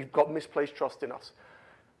sense that you've got misplaced trust in us.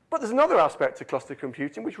 But there's another aspect to cluster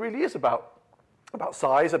computing which really is about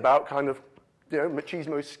size, about kind of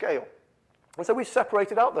machismo scale. And so we've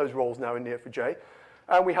separated out those roles now in Neo4j,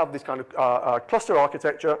 and we have this kind of cluster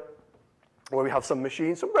architecture where we have some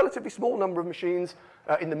machines, some relatively small number of machines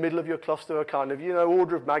in the middle of your cluster, kind of,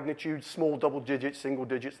 order of magnitude, small double digits, single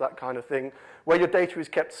digits, that kind of thing, where your data is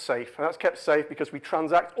kept safe. And that's kept safe because we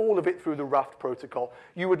transact all of it through the Raft protocol.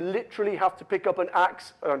 You would literally have to pick up an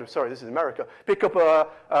axe, sorry, this is America, pick up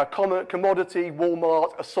a commodity,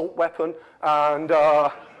 Walmart, assault weapon, and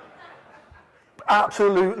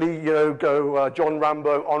absolutely, go John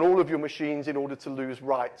Rambo on all of your machines in order to lose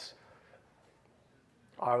rights.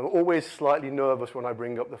 I'm always slightly nervous when I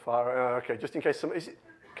bring up the fire. Okay, just in case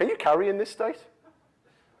can you carry in this state?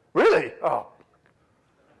 Really? Oh.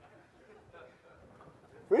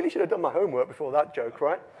 Really should have done my homework before that joke,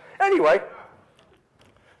 right? Anyway,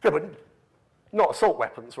 yeah, but not assault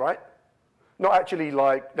weapons, right? Not actually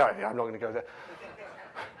like, no, I'm not going to go there.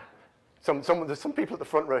 There's some people at the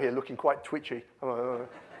front row here looking quite twitchy.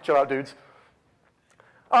 Chill out, dudes.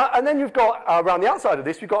 And then you've got, around the outside of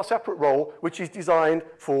this, you've got a separate role which is designed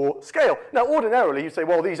for scale. Now, ordinarily, you'd say,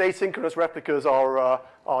 well, these asynchronous replicas are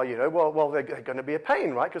they're going to be a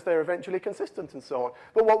pain, right? Because they're eventually consistent and so on.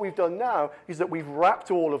 But what we've done now is that we've wrapped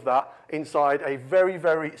all of that inside a very,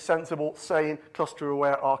 very sensible, sane,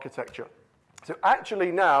 cluster-aware architecture. So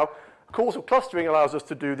actually now, causal clustering allows us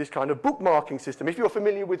to do this kind of bookmarking system. If you're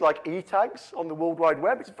familiar with like e-tags on the World Wide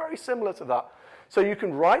Web, it's very similar to that. So you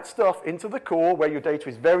can write stuff into the core where your data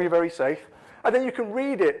is very, very safe, and then you can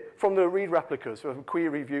read it from the read replicas, from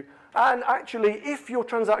query view. And actually, if your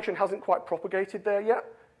transaction hasn't quite propagated there yet,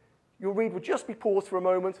 your read would just be paused for a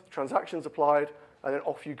moment, transactions applied, and then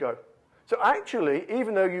off you go. So actually,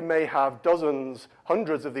 even though you may have dozens,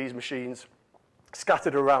 hundreds of these machines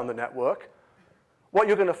scattered around the network, what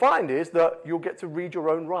you're going to find is that you'll get to read your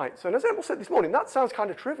own writes. And as Emil said this morning, that sounds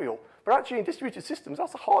kind of trivial, but actually in distributed systems,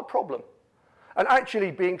 that's a hard problem. And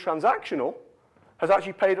actually being transactional has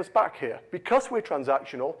actually paid us back here. Because we're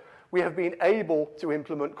transactional, we have been able to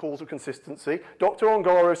implement causal consistency. Dr.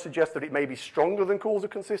 Ongaro suggests that it may be stronger than causal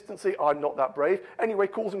consistency. I'm not that brave. Anyway,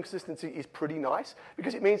 causal consistency is pretty nice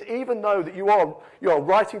because it means even though that you are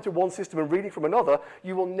writing to one system and reading from another,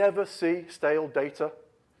 you will never see stale data.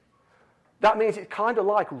 That means it's kind of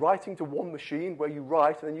like writing to one machine where you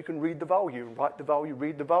write and then you can read the value, write the value,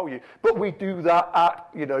 read the value. But we do that at,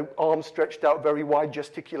 arms stretched out, very wide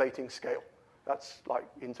gesticulating scale. That's like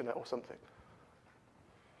internet or something.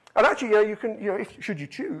 And actually, you can, should you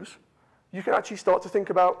choose, you can actually start to think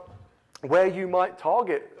about where you might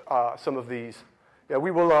target some of these.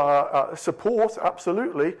 We will support,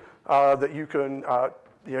 absolutely, that you can,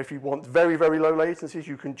 if you want very, very low latencies,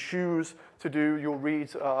 you can choose to do your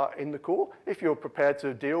reads in the core. If you're prepared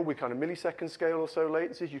to deal with kind of millisecond scale or so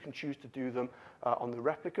latencies, you can choose to do them on the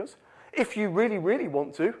replicas. If you really, really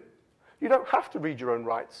want to, you don't have to read your own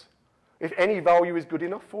writes. If any value is good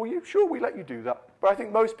enough for you, sure, we let you do that. But I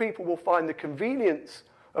think most people will find the convenience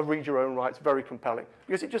of read your own writes very compelling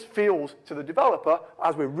because it just feels to the developer,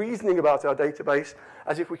 as we're reasoning about our database,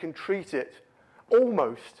 as if we can treat it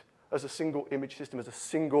almost as a single image system, as a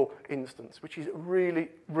single instance, which is really,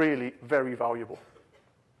 really very valuable.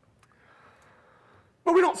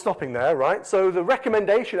 But we're not stopping there, right? So the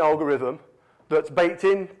recommendation algorithm that's baked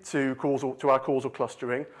into our causal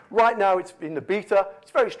clustering. Right now, it's in the beta.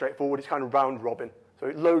 It's very straightforward. It's kind of round robin. So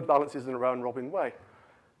it load balances in a round robin way.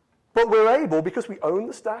 But we're able, because we own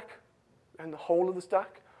the stack and the whole of the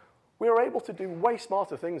stack, we're able to do way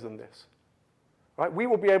smarter things than this. Right? We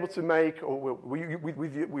will be able to make, or we're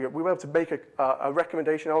able to make a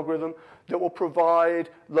recommendation algorithm that will provide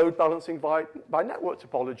load balancing by network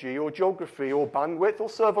topology or geography or bandwidth or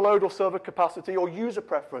server load or server capacity or user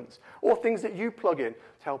preference or things that you plug in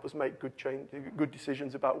to help us make good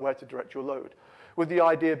decisions about where to direct your load. With the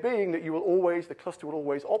idea being that the cluster will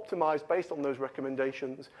always optimize based on those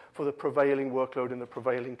recommendations for the prevailing workload and the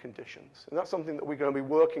prevailing conditions. And that's something that we're going to be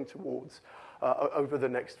working towards over the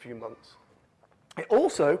next few months.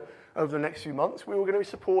 Also, over the next few months, we were going to be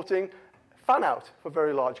supporting fan-out for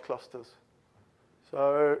very large clusters.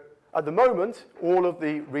 So at the moment, all of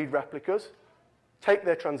the read replicas get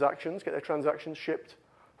their transactions shipped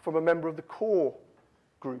from a member of the core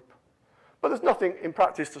group. But there's nothing in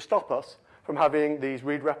practice to stop us from having these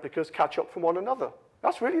read replicas catch up from one another.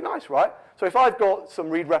 That's really nice, right? So if I've got some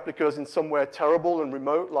read replicas in somewhere terrible and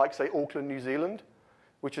remote, like, say, Auckland, New Zealand,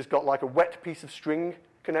 which has got like a wet piece of string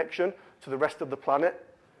connection to the rest of the planet.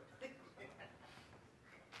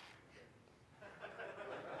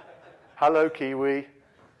 Hello, Kiwi.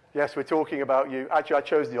 Yes, we're talking about you. Actually, I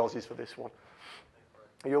chose the Aussies for this one.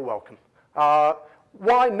 You're welcome.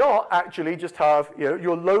 Why not actually just have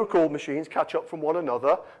your local machines catch up from one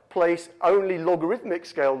another, place only logarithmic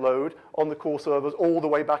scale load on the core servers all the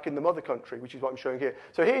way back in the mother country, which is what I'm showing here.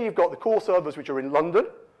 So here you've got the core servers which are in London,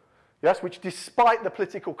 yes, which despite the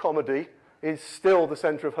political comedy is still the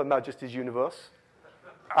center of Her Majesty's universe.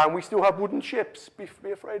 And we still have wooden ships.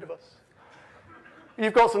 Be afraid of us.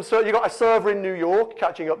 You've got a server in New York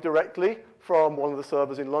catching up directly from one of the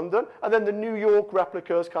servers in London. And then the New York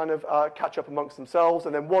replicas kind of catch up amongst themselves.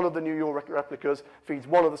 And then one of the New York replicas feeds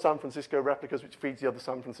one of the San Francisco replicas, which feeds the other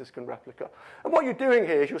San Franciscan replica. And what you're doing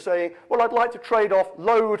here is you're saying, well, I'd like to trade off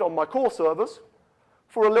load on my core servers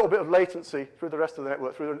for a little bit of latency through the rest of the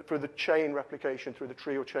network, through the chain replication, through the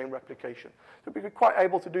tree or chain replication. So we're quite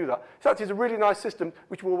able to do that. So that is a really nice system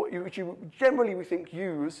which you generally, we think,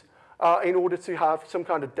 use in order to have some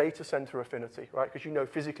kind of data center affinity, right? Because you know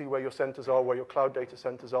physically where your centers are, where your cloud data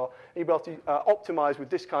centers are. And you'll be able to optimize with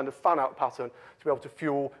this kind of fan-out pattern to be able to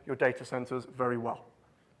fuel your data centers very well.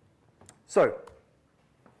 So,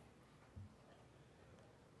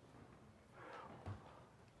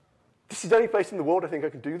 this is the only place in the world I think I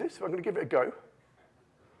can do this, so I'm going to give it a go.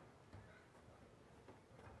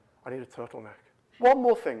 I need a turtleneck. One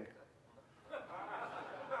more thing.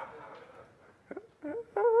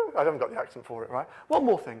 I haven't got the accent for it, right? One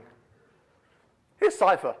more thing. Here's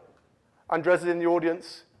Cypher. Andres is in the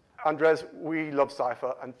audience. Andres, we love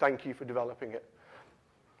Cypher, and thank you for developing it.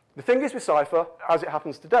 The thing is with Cypher, as it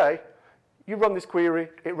happens today, you run this query,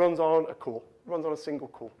 it runs on a core. It runs on a single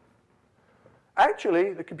core.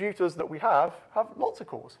 Actually, the computers that we have lots of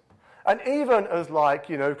cores. And even as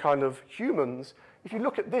kind of humans, if you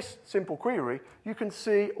look at this simple query, you can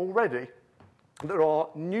see already there are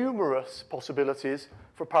numerous possibilities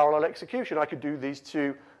for parallel execution. I could do these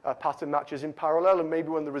two pattern matches in parallel, and maybe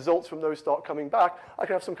when the results from those start coming back, I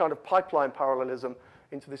can have some kind of pipeline parallelism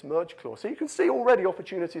into this merge clause. So you can see already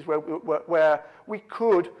opportunities where we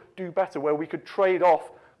could do better, where we could trade off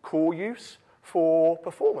core use for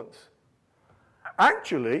performance.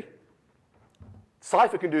 Actually,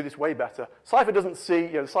 Cypher can do this way better. Cypher doesn't see,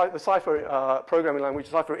 the Cypher programming language,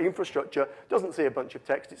 Cypher infrastructure doesn't see a bunch of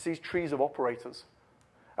text. It sees trees of operators.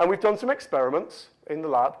 And we've done some experiments in the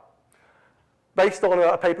lab based on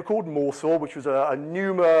a paper called Morsel, which was a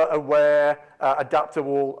NUMA-aware,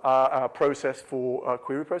 adaptable process for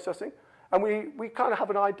query processing. And we kind of have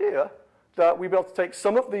an idea that we'll be able to take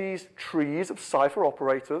some of these trees of Cypher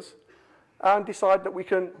operators and decide that we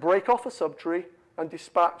can break off a subtree and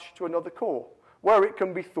dispatch to another core, where it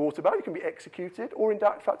can be thought about, it can be executed, or in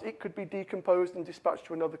fact, it could be decomposed and dispatched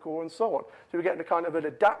to another core and so on. So we're getting a kind of an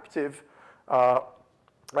adaptive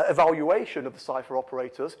evaluation of the Cypher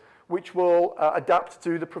operators, which will adapt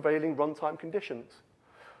to the prevailing runtime conditions.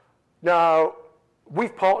 Now,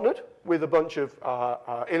 we've partnered with a bunch of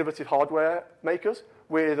innovative hardware makers,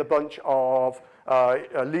 with a bunch of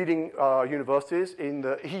leading universities in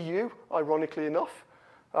the EU, ironically enough,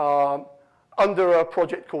 under a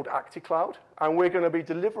project called ActiCloud, and we're going to be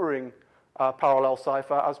delivering parallel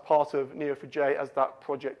Cypher as part of Neo4j as that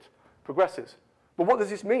project progresses. But what does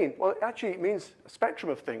this mean? Well, actually, it means a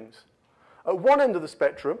spectrum of things. At one end of the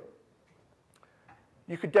spectrum,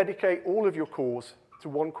 you could dedicate all of your cores to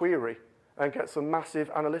one query and get some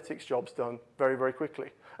massive analytics jobs done very, very quickly.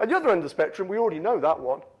 At the other end of the spectrum, we already know that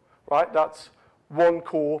one, right? That's one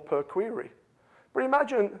core per query. But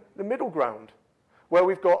imagine the middle ground, where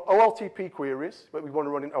we've got OLTP queries, but we want to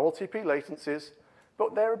run in OLTP latencies,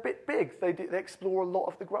 but they're a bit big. They explore a lot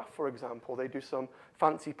of the graph, for example. They do some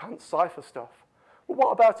fancy pants Cypher stuff. Well,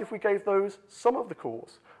 what about if we gave those some of the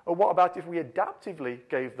cores? Or what about if we adaptively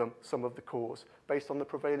gave them some of the cores based on the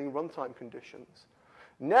prevailing runtime conditions?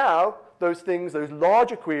 Now, those things, those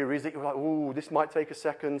larger queries that you're like, ooh, this might take a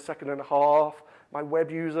second, second and a half. My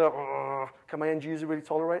web user, can my end user really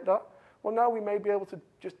tolerate that? Well, now we may be able to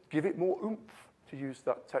just give it more oomph, to use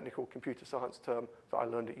that technical computer science term that I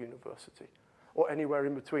learned at university, or anywhere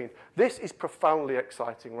in between. This is profoundly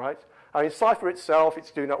exciting, right? I mean, Cypher itself,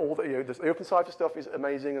 it's doing all the, the open Cypher stuff is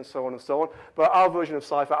amazing and so on and so on, but our version of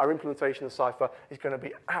Cypher, our implementation of Cypher is going to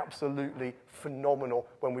be absolutely phenomenal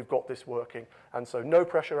when we've got this working. And so no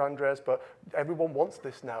pressure, Andres, but everyone wants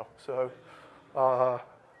this now. So,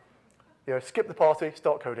 skip the party,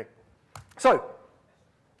 start coding. So,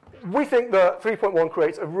 we think that 3.1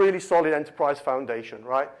 creates a really solid enterprise foundation,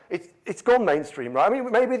 right? It's gone mainstream, right? I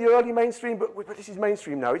mean, maybe the early mainstream, but this is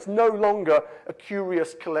mainstream now. It's no longer a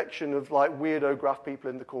curious collection of like weirdo graph people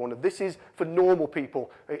in the corner. This is for normal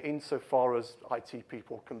people, insofar as IT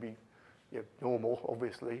people can be normal,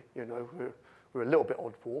 obviously. We're a little bit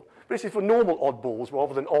oddball. But this is for normal oddballs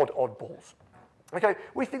rather than odd oddballs. Okay,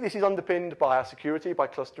 we think this is underpinned by our security, by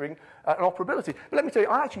clustering, and operability. But let me tell you,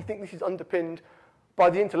 I actually think this is underpinned by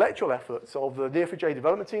the intellectual efforts of the Neo4j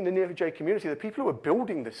development team, the Neo4j community, the people who are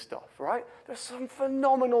building this stuff, right? There's some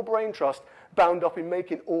phenomenal brain trust bound up in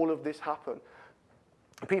making all of this happen.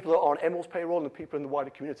 The people that are on Emil's payroll and the people in the wider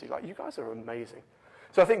community, like, you guys are amazing.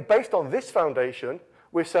 So I think based on this foundation,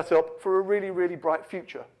 we're set up for a really, really bright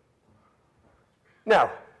future. Now,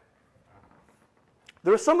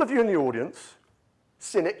 there are some of you in the audience,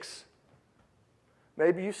 cynics.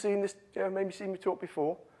 Maybe you've seen this, maybe you've seen me talk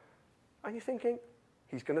before, and you're thinking,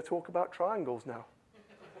 he's going to talk about triangles now.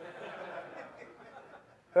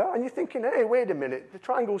 And you're thinking, hey, wait a minute, the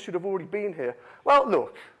triangles should have already been here. Well,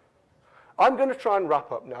 look, I'm going to try and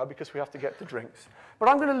wrap up now because we have to get to drinks. But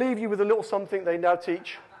I'm going to leave you with a little something they now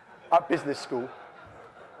teach at business school.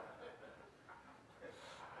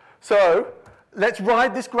 So let's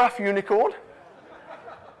ride this graph unicorn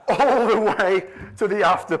all the way to the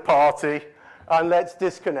after party, and let's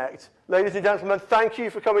disconnect. Ladies and gentlemen, thank you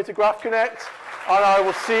for coming to Graph Connect, and I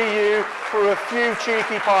will see you for a few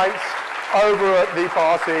cheeky pints over at the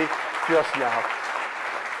party just now.